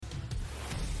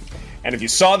And if you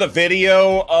saw the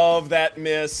video of that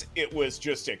miss, it was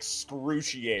just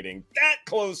excruciating. That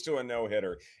close to a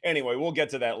no-hitter. Anyway, we'll get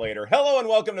to that later. Hello and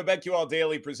welcome to BetQL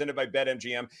Daily, presented by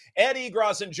BetMGM. Ed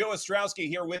Egros and Joe Ostrowski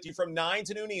here with you from 9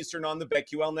 to noon Eastern on the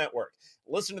BetQL network.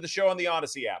 Listen to the show on the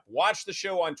Odyssey app. Watch the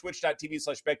show on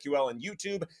twitch.tv/BetQL and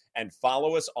YouTube. And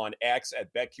follow us on X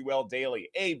at BetQL Daily.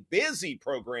 A busy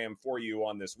program for you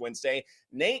on this Wednesday.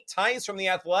 Nate Tice from The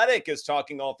Athletic is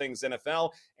talking all things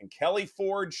NFL. And Kelly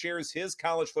Ford shares his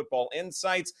college football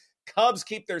insights. Cubs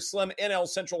keep their slim NL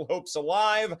Central hopes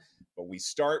alive. But we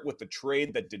start with the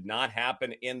trade that did not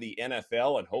happen in the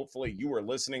NFL. And hopefully you were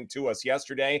listening to us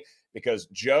yesterday, because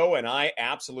Joe and I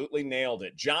absolutely nailed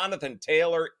it. Jonathan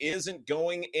Taylor isn't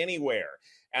going anywhere.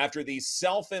 After the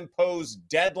self-imposed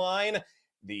deadline,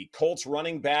 the Colts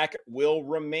running back will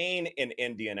remain in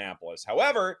Indianapolis.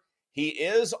 However, he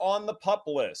is on the PUP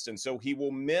list, and so he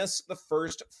will miss the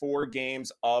first 4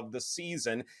 games of the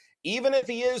season. Even if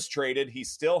he is traded, he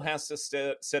still has to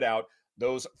sit out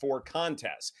those 4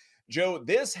 contests. Joe,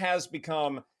 this has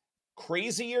become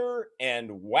crazier and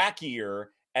wackier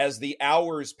as the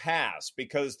hours pass,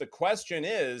 because the question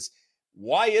is,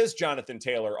 why is Jonathan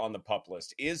Taylor on the PUP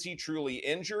list? Is he truly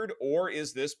injured, or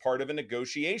is this part of a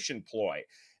negotiation ploy?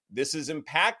 This is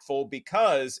impactful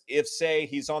because if, say,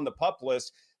 he's on the PUP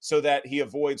list so that he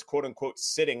avoids, quote unquote,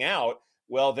 sitting out,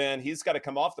 well, then he's got to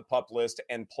come off the PUP list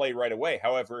and play right away.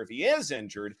 However, if he is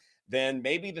injured, then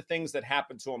maybe the things that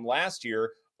happened to him last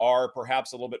year are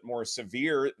perhaps a little bit more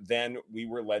severe than we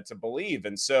were led to believe.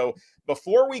 And so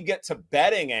before we get to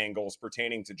betting angles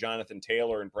pertaining to Jonathan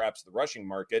Taylor and perhaps the rushing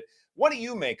market, what do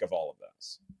you make of all of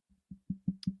this?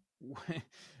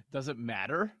 Does it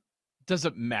matter? Does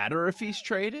it matter if he's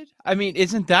traded? I mean,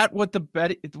 isn't that what the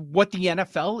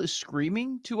NFL is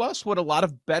screaming to us? What a lot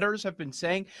of bettors have been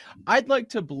saying? I'd like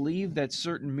to believe that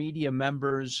certain media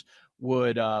members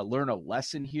would learn a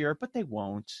lesson here, but they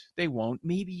won't. They won't.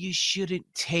 Maybe you shouldn't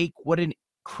take what an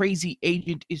crazy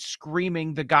agent is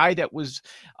screaming, the guy that was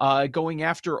going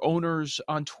after owners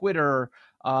on Twitter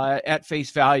at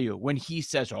face value, when he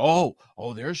says, oh,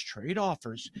 there's trade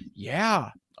offers. Yeah,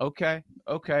 okay.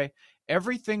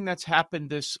 Everything that's happened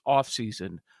this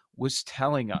offseason was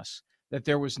telling us that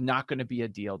there was not going to be a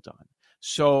deal done.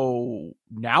 So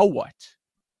now what?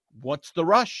 What's the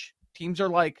rush? Teams are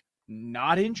like,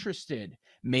 not interested.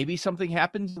 Maybe something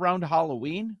happens around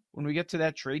Halloween when we get to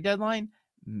that trade deadline.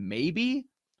 Maybe.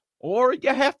 Or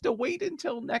you have to wait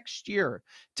until next year.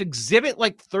 It's exhibit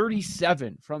like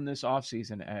 37 from this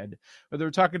offseason, Ed, where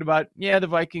they're talking about, the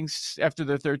Vikings, after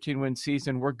their 13-win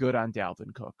season, we're good on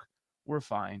Dalvin Cook. We're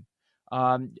fine.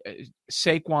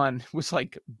 Saquon was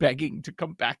like begging to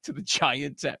come back to the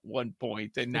Giants at one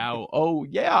point. And now,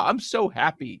 I'm so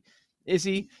happy. Is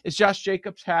he? Is Josh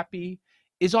Jacobs happy?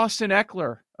 Is Austin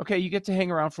Eckler? Okay, you get to hang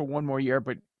around for one more year,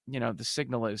 but, the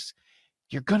signal is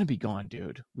you're going to be gone,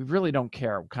 dude. We really don't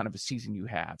care what kind of a season you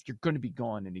have. You're going to be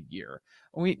gone in a year.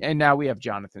 And now we have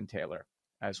Jonathan Taylor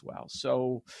as well.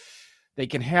 So they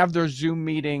can have their Zoom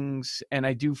meetings, and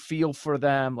I do feel for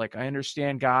them. Like, I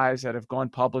understand guys that have gone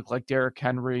public like Derrick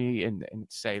Henry and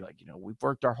say, like, we've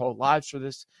worked our whole lives for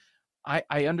this.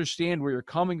 I understand where you're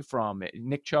coming from.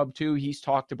 Nick Chubb, too, he's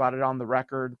talked about it on the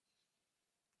record.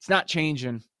 It's not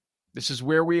changing. This is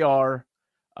where we are.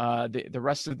 The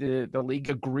rest of the league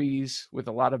agrees with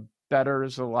a lot of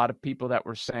bettors, a lot of people that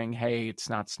were saying, hey, it's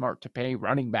not smart to pay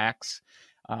running backs.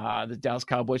 The Dallas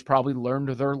Cowboys probably learned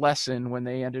their lesson when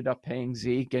they ended up paying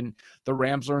Zeke, and the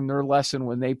Rams learned their lesson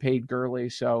when they paid Gurley.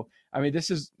 So, I mean,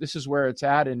 this is where it's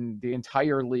at, and the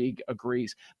entire league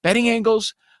agrees. Betting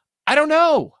angles, I don't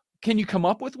know. Can you come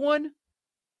up with one?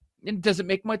 And does it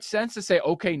make much sense to say,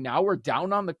 okay, now we're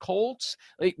down on the Colts?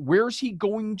 Like, where's he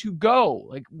going to go?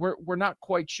 Like, we're not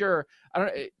quite sure.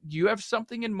 Do you have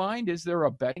something in mind? Is there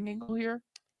a betting angle here?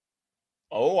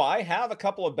 Oh, I have a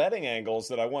couple of betting angles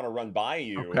that I want to run by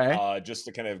you, just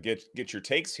to kind of get your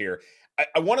takes here.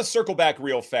 I want to circle back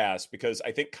real fast because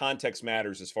I think context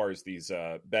matters as far as these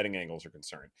betting angles are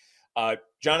concerned.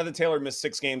 Jonathan Taylor missed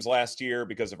 6 games last year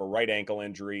because of a right ankle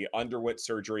injury, underwent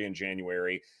surgery in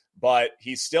January, but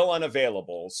he's still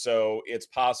unavailable. So it's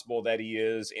possible that he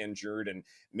is injured, and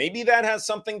maybe that has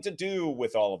something to do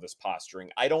with all of this posturing.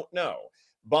 I don't know,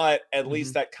 but at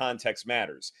least that context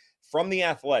matters. From The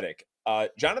Athletic,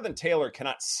 Jonathan Taylor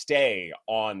cannot stay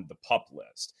on the PUP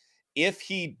list. If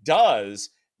he does,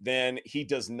 then he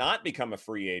does not become a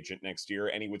free agent next year,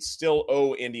 and he would still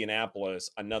owe Indianapolis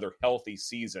another healthy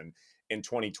season in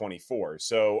 2024.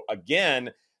 So again,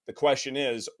 the question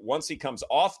is, once he comes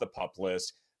off the PUP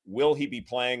list, will he be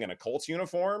playing in a Colts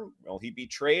uniform? Will he be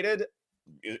traded?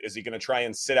 Is he going to try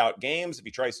and sit out games? If he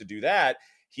tries to do that,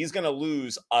 he's going to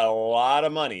lose a lot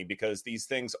of money because these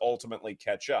things ultimately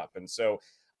catch up. And so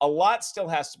a lot still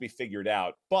has to be figured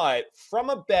out. But from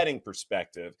a betting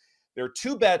perspective, there are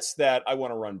two bets that I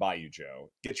want to run by you, Joe.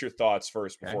 Get your thoughts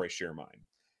first before I share mine.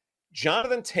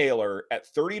 Jonathan Taylor at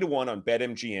 30-1 on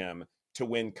BetMGM to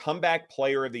win Comeback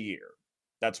Player of the Year.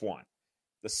 That's one.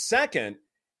 The second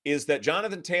is that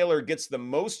Jonathan Taylor gets the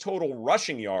most total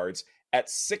rushing yards at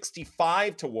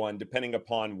 65-1, depending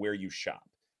upon where you shop.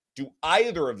 Do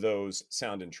either of those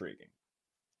sound intriguing?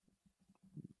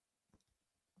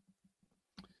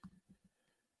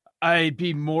 I'd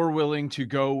be more willing to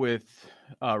go with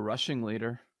rushing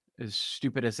leader, as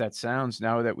stupid as that sounds,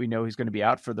 now that we know he's going to be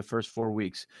out for the first 4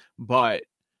 weeks. But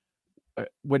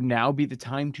would now be the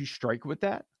time to strike with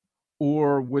that?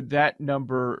 Or would that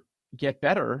number get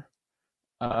better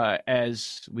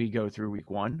as we go through week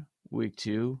 1, week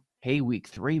 2? Hey, week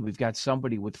 3, we've got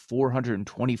somebody with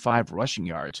 425 rushing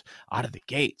yards out of the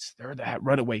gates. They're that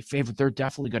runaway favorite. They're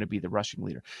definitely going to be the rushing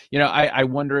leader. I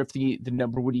wonder if the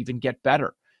number would even get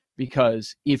better,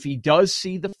 because if he does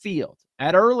see the field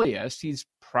at earliest, he's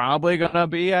probably going to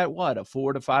be at a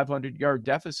 400 to 500 yard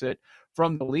deficit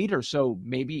from the leader. So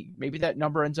maybe that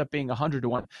number ends up being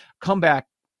 100-1. Comeback,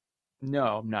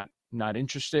 no, I'm not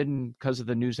interested in, because of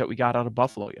the news that we got out of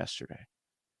Buffalo yesterday.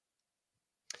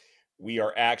 We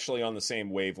are actually on the same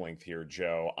wavelength here,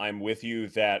 Joe. I'm with you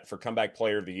that for Comeback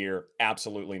Player of the Year,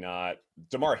 absolutely not.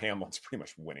 Damar Hamlin's pretty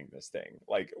much winning this thing.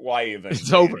 Like, why even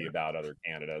worry about other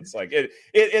candidates? Like,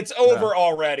 it's over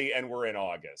already, and we're in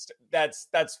August. That's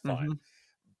fine. Mm-hmm.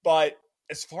 But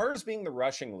as far as being the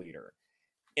rushing leader,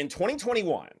 in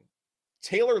 2021,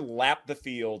 Taylor lapped the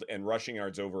field and rushing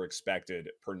yards over expected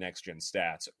per Next Gen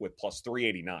Stats with plus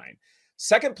 389.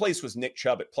 Second place was Nick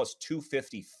Chubb at plus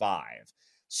 255.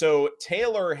 So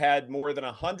Taylor had more than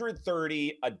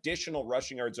 130 additional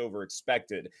rushing yards over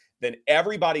expected than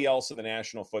everybody else in the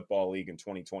National Football League in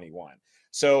 2021.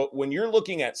 So when you're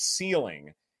looking at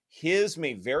ceiling, his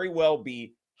may very well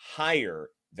be higher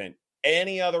than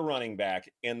any other running back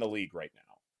in the league right now.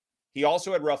 He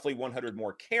also had roughly 100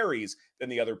 more carries than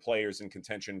the other players in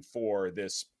contention for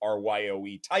this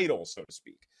RYOE title, so to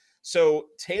speak. So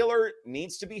Taylor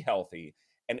needs to be healthy,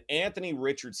 and Anthony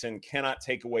Richardson cannot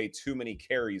take away too many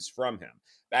carries from him.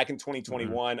 Back in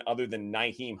 2021, other than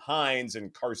Nyheim Hines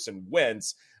and Carson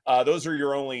Wentz, those are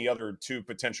your only other two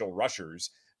potential rushers.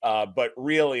 But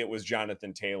really, it was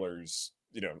Jonathan Taylor's,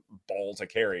 ball to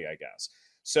carry, I guess.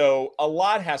 So a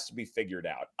lot has to be figured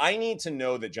out. I need to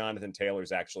know that Jonathan Taylor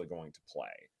is actually going to play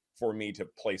for me to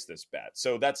place this bet.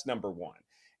 So that's number one.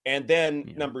 And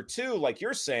then number two, like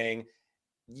you're saying,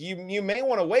 you may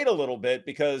want to wait a little bit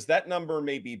because that number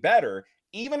may be better.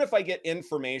 Even if I get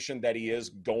information that he is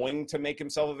going to make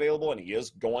himself available and he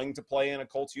is going to play in a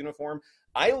Colts uniform,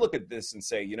 I look at this and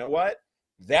say, you know what?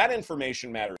 That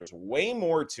information matters way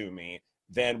more to me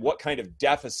than what kind of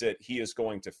deficit he is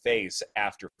going to face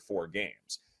after 4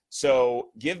 games.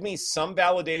 So give me some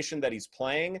validation that he's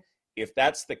playing. If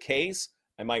that's the case,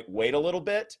 I might wait a little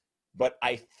bit, but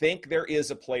I think there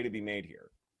is a play to be made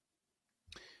here.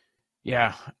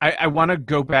 Yeah, I want to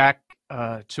go back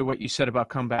to what you said about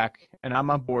comeback, and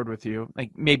I'm on board with you. Like,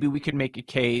 maybe we could make a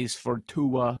case for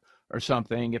Tua or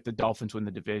something if the Dolphins win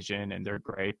the division and they're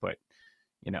great, but,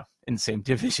 in the same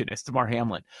division as Damar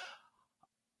Hamlin.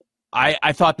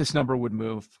 I thought this number would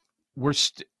move.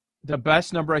 The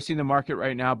best number I see in the market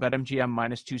right now, BetMGM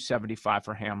minus 275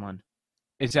 for Hamlin.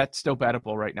 Is that still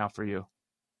bettable right now for you?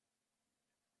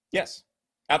 Yes,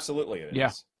 absolutely it is.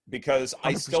 Yeah. Because 100%.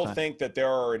 I still think that there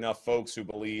are enough folks who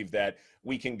believe that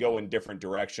we can go in different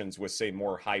directions with, say,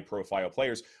 more high-profile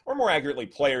players, or more accurately,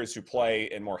 players who play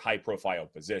in more high-profile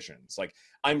positions. Like,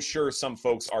 I'm sure some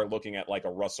folks are looking at, like, a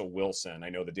Russell Wilson. I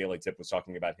know the Daily Tip was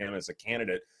talking about him as a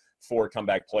candidate for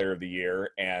Comeback Player of the Year,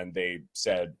 and they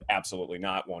said, absolutely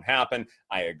not, won't happen.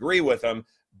 I agree with them,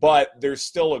 but there's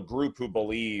still a group who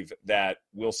believe that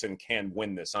Wilson can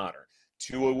win this honor.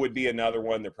 Tua would be another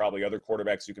one. There are probably other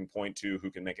quarterbacks you can point to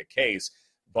who can make a case.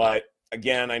 But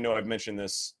again, I know I've mentioned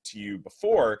this to you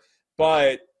before,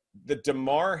 but the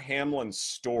Damar Hamlin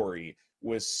story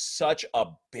was such a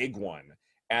big one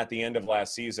at the end of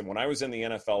last season. When I was in the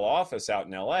NFL office out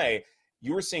in LA,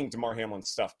 you were seeing Damar Hamlin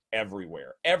stuff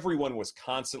everywhere. Everyone was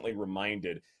constantly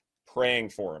reminded, praying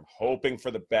for him, hoping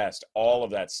for the best, all of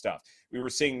that stuff. We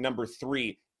were seeing number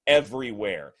 3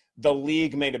 everywhere. The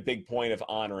league made a big point of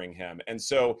honoring him. And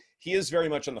so he is very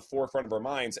much on the forefront of our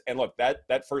minds. And look,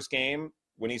 that first game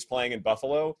when he's playing in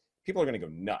Buffalo, people are going to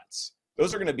go nuts.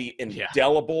 Those are going to be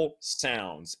indelible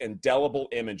sounds, indelible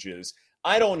images.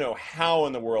 I don't know how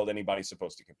in the world anybody's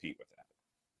supposed to compete with that.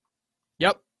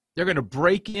 Yep. They're going to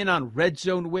break in on Red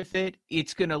Zone with it.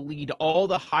 It's going to lead all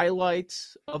the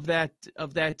highlights of that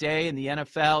day in the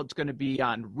NFL. It's going to be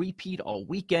on repeat all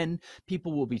weekend.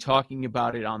 People will be talking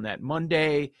about it on that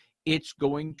Monday. It's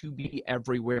going to be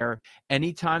everywhere.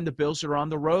 Anytime the Bills are on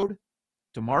the road,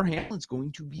 Damar Hamlin's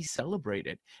going to be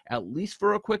celebrated, at least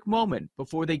for a quick moment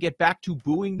before they get back to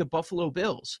booing the Buffalo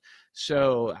Bills.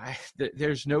 So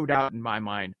there's no doubt in my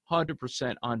mind,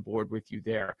 100% on board with you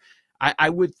there.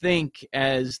 I would think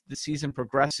as the season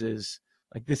progresses,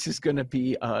 like this is going to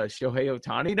be a Shohei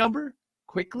Ohtani number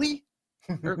quickly,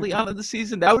 early on in the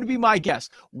season. That would be my guess.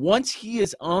 Once he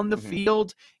is on the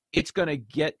field, it's going to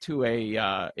get to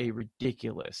a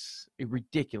ridiculous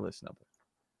number.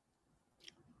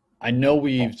 I know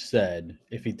we've said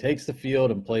if he takes the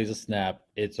field and plays a snap,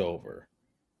 it's over.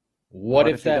 What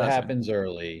if that happens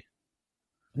early?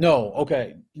 No,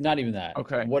 okay, not even that.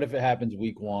 Okay. What if it happens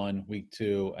week 1, week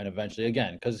 2, and eventually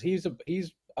again? Because he's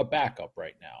a backup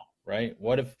right now, right?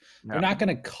 What if they're not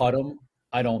going to cut him?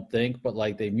 I don't think, but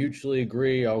like they mutually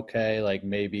agree. Okay, like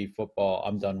maybe football.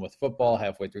 I'm done with football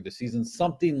halfway through the season,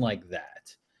 something like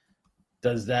that.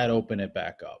 Does that open it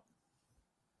back up?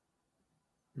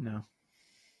 No,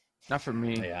 not for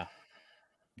me. Yeah.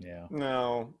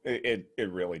 No, it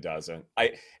really doesn't.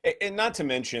 And not to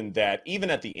mention that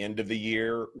even at the end of the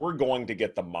year, we're going to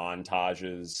get the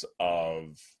montages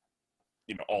of,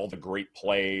 all the great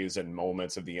plays and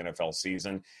moments of the NFL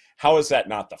season. How is that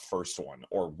not the first one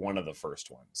or one of the first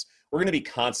ones? We're going to be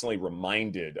constantly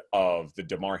reminded of the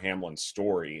Damar Hamlin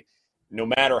story, no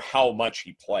matter how much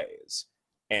he plays.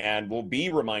 And we'll be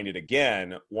reminded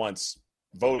again once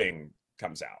voting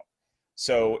comes out.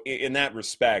 So in that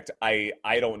respect, I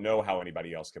don't know how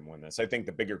anybody else can win this. I think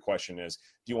the bigger question is,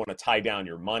 do you want to tie down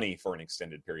your money for an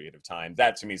extended period of time?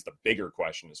 That, to me, is the bigger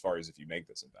question as far as if you make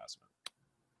this investment.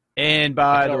 And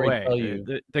by the way,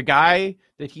 the guy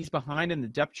that he's behind in the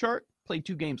depth chart played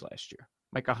 2 games last year,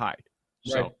 Micah Hyde.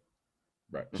 So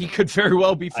he could very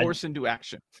well be forced into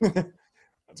action.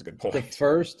 That's a good point. The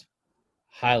first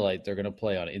highlight they're going to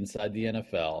play on Inside the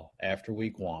NFL after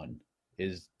week 1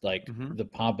 is like the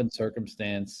pomp and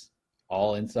circumstance,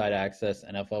 all inside access,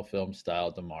 NFL film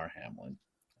style Damar Hamlin.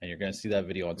 And you're going to see that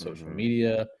video on social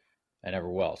media and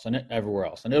everywhere else.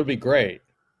 And it'll be great,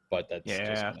 but that's just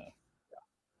going to...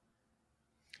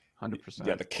 100%.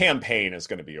 Yeah, the campaign is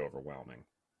going to be overwhelming.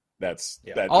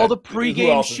 All the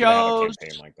pregame shows.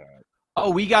 Like that?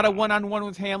 Oh, we got a one-on-one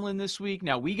with Hamlin this week.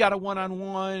 Now we got a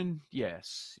one-on-one.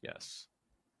 Yes.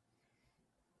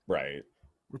 Right.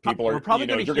 People are probably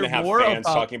you're going to have fans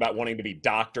talking about wanting to be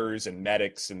doctors and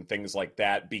medics and things like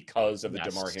that because of the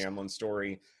Damar Hamlin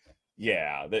story.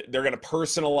 Yeah, they're going to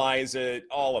personalize it,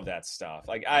 all of that stuff.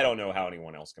 Like, I don't know how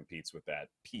anyone else competes with that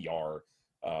PR,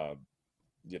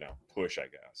 push, I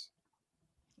guess.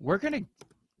 We're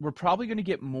probably going to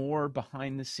get more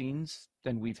behind the scenes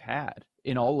than we've had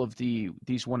in all of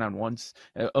these one-on-ones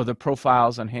of the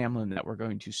profiles on Hamlin that we're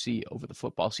going to see over the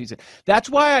football season. That's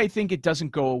why I think it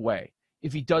doesn't go away.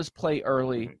 If he does play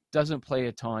early, doesn't play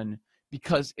a ton,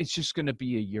 because it's just going to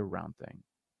be a year-round thing.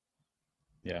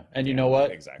 Yeah, and you know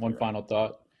what? Exactly One final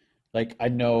thought. Like, I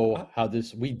know how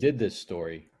we did this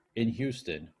story in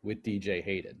Houston with DJ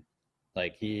Hayden.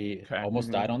 Like, he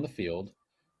almost died on the field,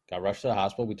 got rushed to the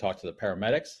hospital. We talked to the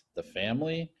paramedics, the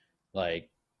family. Like,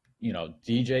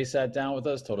 DJ sat down with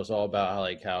us, told us all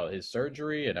about how his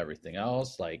surgery and everything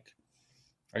else. Like,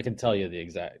 I can tell you the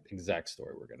exact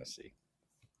story we're going to see.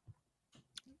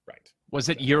 Right. Was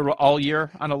it all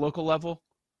year on a local level?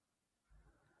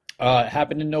 It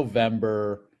happened in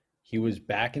November. He was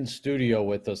back in studio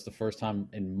with us the first time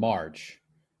in March.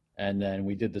 And then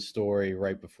we did the story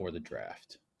right before the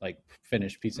draft. Like,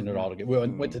 finished piecing it all together. We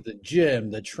went to the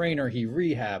gym, the trainer he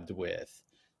rehabbed with.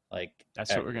 Like,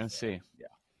 that's what we're going to see.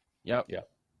 Yeah. Yep.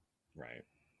 Right.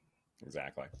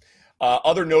 Exactly.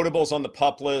 Other notables on the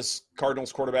PUP list: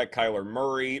 Cardinals quarterback Kyler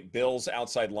Murray, Bills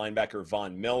outside linebacker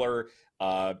Von Miller,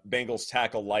 Bengals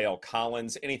tackle La'el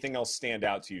Collins. Anything else stand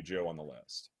out to you, Joe, on the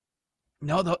list?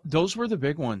 No, those were the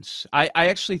big ones. I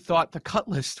actually thought the cut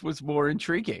list was more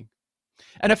intriguing.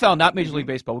 NFL, not Major League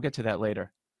Baseball. We'll get to that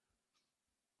later.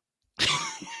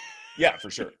 Yeah, for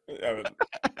sure.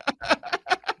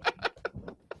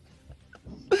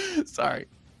 Sorry.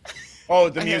 Oh,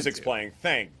 the music's playing.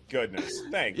 Thank goodness.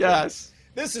 Thank goodness.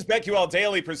 This is BetQL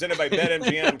Daily presented by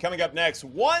BetMGM. Coming up next,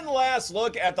 one last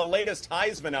look at the latest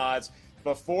Heisman odds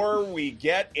before we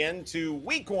get into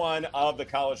week 1 of the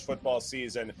college football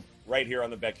season right here on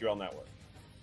the BetQL Network.